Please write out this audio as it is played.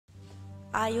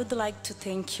I would like to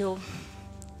thank you,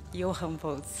 Jochen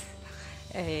Volz,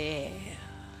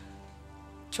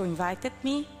 to invited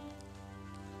me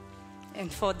and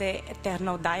for the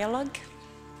eternal dialogue.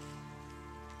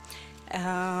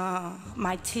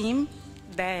 My team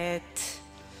that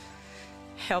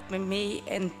helped me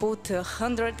and put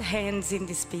 100 hands in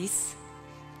this piece.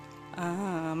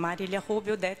 Marilia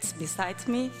Rubio, that's beside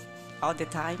me all the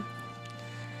time.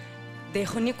 The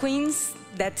Honey Queens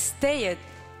that stayed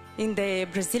in the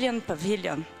Brazilian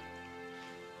Pavilion.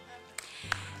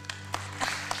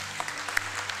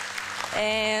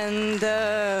 And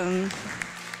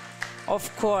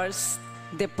of course,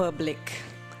 the public.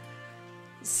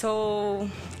 So,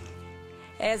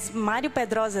 as Mario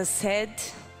Pedrosa said,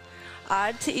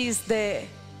 art is the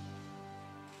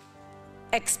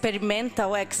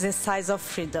experimental exercise of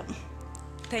freedom.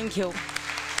 Thank you.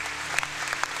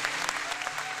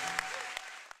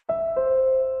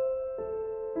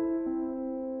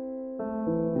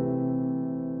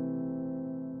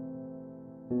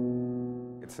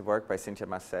 It's a work by Cinthia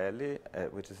Marcelle,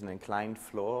 which is an inclined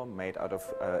floor made out of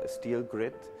steel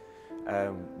grid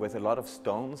with a lot of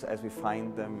stones as we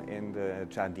find them in the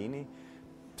Giardini,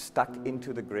 stuck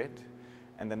into the grid.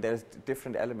 And then there's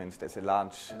different elements. There's a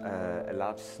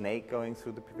large snake going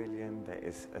through the pavilion. There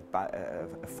is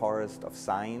a forest of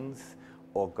signs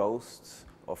or ghosts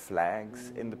or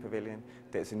flags in the pavilion.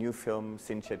 There's a new film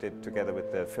Cinthia did together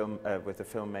with the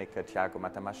filmmaker Tiago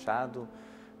Machado,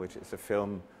 which is a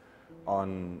film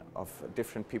of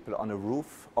different people on a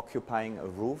roof, occupying a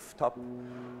rooftop,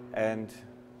 and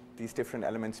these different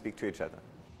elements speak to each other.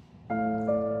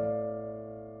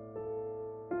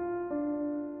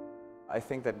 I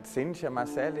think that Cinthia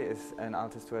Marcelle is an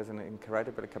artist who has an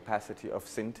incredible capacity of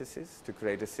synthesis, to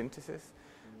create a synthesis,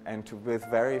 and to, with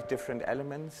very different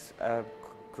elements,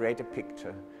 create a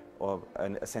picture, or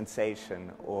a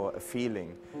sensation, or a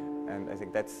feeling. And I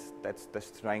think that's the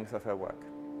strength of her work.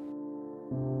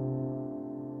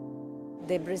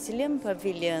 The Brazilian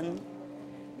Pavilion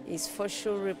is for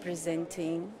sure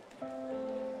representing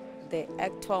the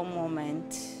actual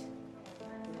moment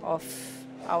of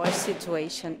our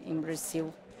situation in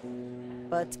Brazil,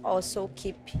 but also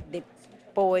keep the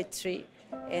poetry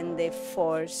and the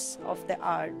force of the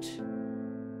art.